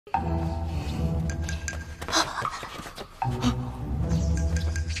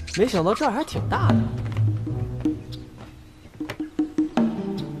没想到这儿还挺大的。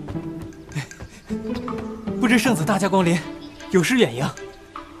不知圣子大驾光临，有失远迎。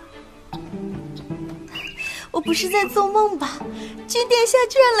我不是在做梦吧？君殿下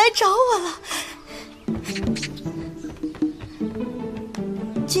居然来找我了。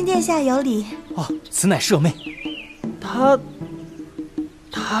君殿下有礼。哦，此乃舍妹。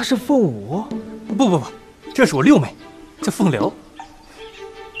她是凤舞？不，这是我六妹，叫凤流。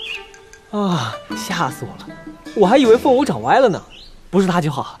啊，吓死我了！我还以为凤舞长歪了呢，不是她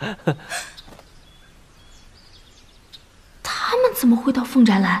就好。他们怎么会到凤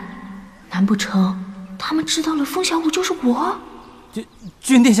宅来？难不成他们知道了凤小舞就是我？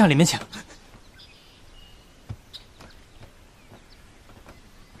君殿下里面请。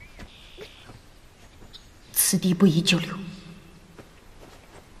此地不宜久留。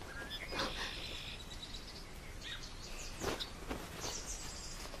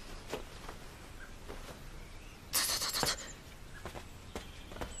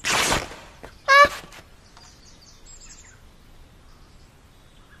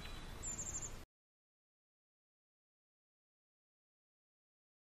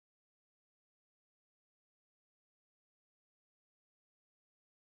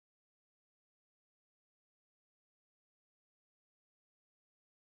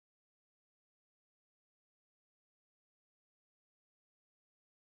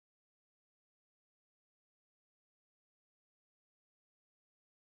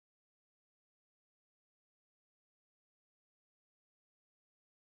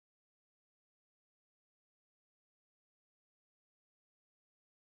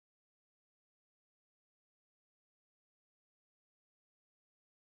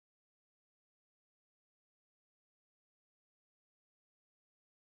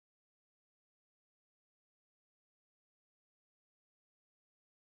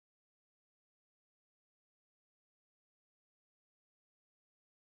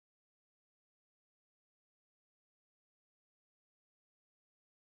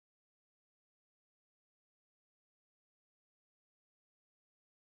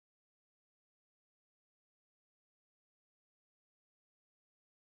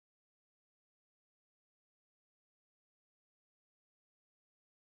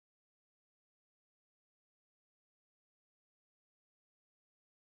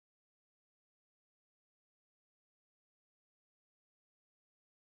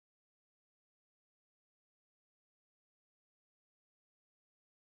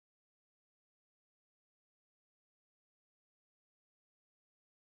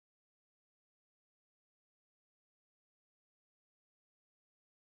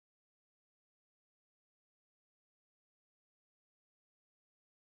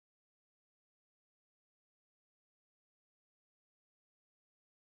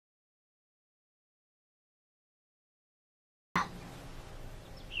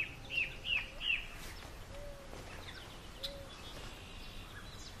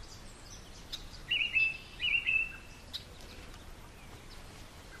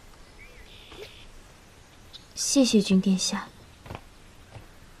谢谢君殿下。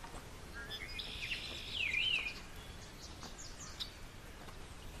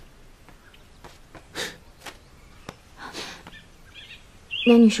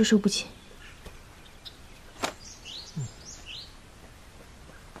男女授受不亲。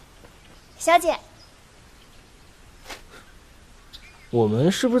小姐，我们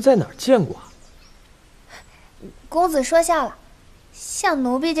是不是在哪儿见过啊？公子说笑了，像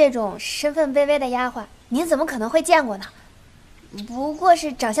奴婢这种身份卑微的丫鬟，您怎么可能会见过呢？不过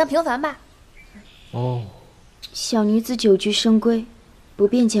是长相平凡吧。哦，小女子久居深闺，不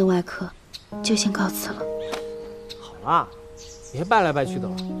便见外客，就先告辞了。好啦，别拜来拜去的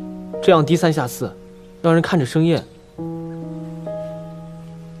了，这样低三下四，让人看着生厌。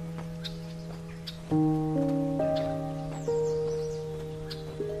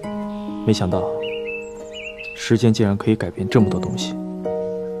没想到，时间竟然可以改变这么多东西。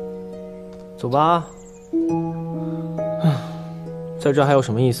走吧。在这还有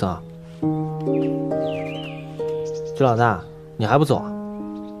什么意思啊？居老大，你还不走啊？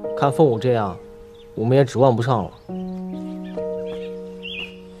看凤舞这样，我们也指望不上了。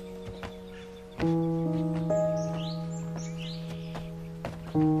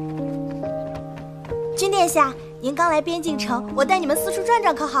君殿下，您刚来边境城，我带你们四处转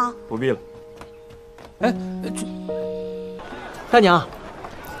转，可好？不必了。哎，大娘，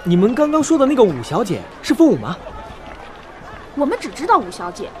你们刚刚说的那个武小姐是凤舞吗？我们只知道武小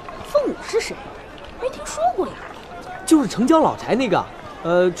姐，凤舞是谁？没听说过呀。就是城郊老宅那个，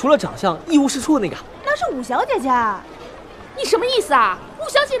除了长相一无是处的那个。那是武小姐家，你你什么意思啊？五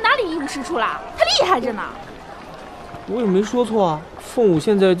小姐哪里应试出了？她厉害着呢。我也没说错啊，凤舞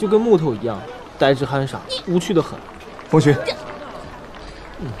现在就跟木头一样，呆滞憨傻，无趣的很。风寻，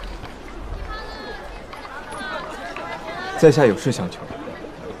在下有事相求。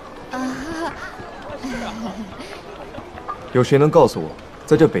有谁能告诉我，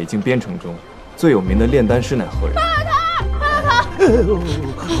在这北境边城中，最有名的炼丹师乃何人？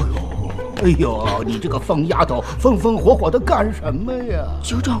哎呦，你这个疯丫头，风风火火的干什么呀？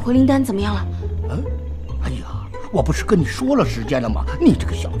九转回灵丹怎么样了？哎呀，我不是跟你说了时间了吗？你这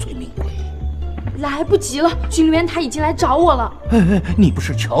个小催命鬼！来不及了，君莲他已经来找我了。你不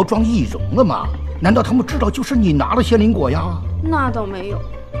是乔装易容了吗？难道他们知道就是你拿了仙灵果呀？那倒没有，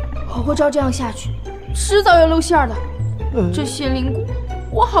不过照这样下去，迟早要露馅的。这仙灵果，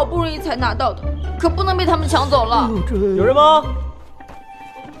我好不容易才拿到的，可不能被他们抢走了。有人吗？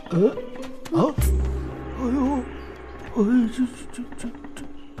哎呦，这。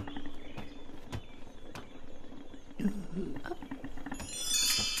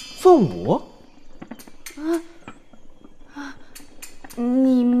凤舞？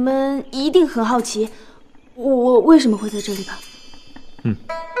你们一定很好奇，我为什么会在这里吧？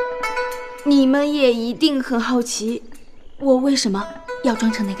你们也一定很好奇，我为什么要装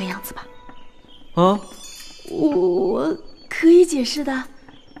成那个样子吧？啊？我可以解释的。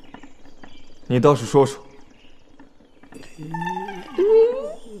你倒是说说。你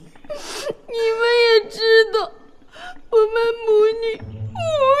们也知道，我们母女无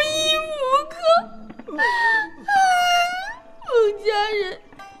依无靠，孟家人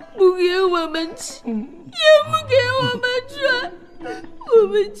不给我们吃，也不给我们穿，我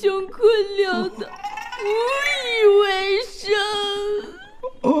们穷困潦倒，无以为生。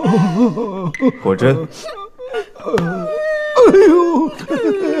果真？哎呦，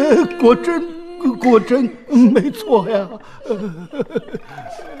果真没错呀。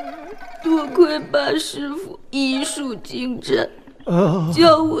多亏八师傅医术精湛，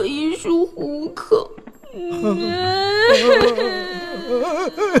教我医术糊口。哎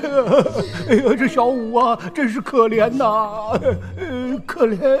呀，这小五啊，真是可怜呐，可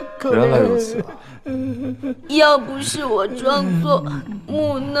怜。原来如此。要不是我装作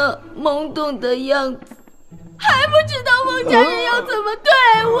木讷懵懂的样子，还不知道孟家人要怎么对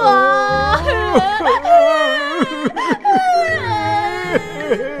我。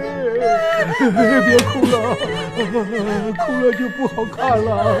别哭了，哭了就不好看了。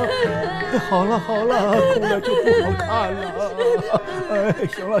好了，哭了就不好看了。哎，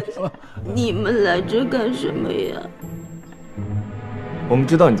行了。你们来这干什么呀？我们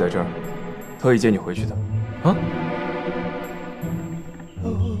知道你在这儿，特意接你回去的。啊？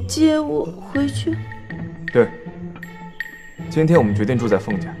接我回去？对。今天我们决定住在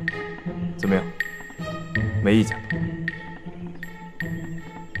凤家，怎么样？没意见吧？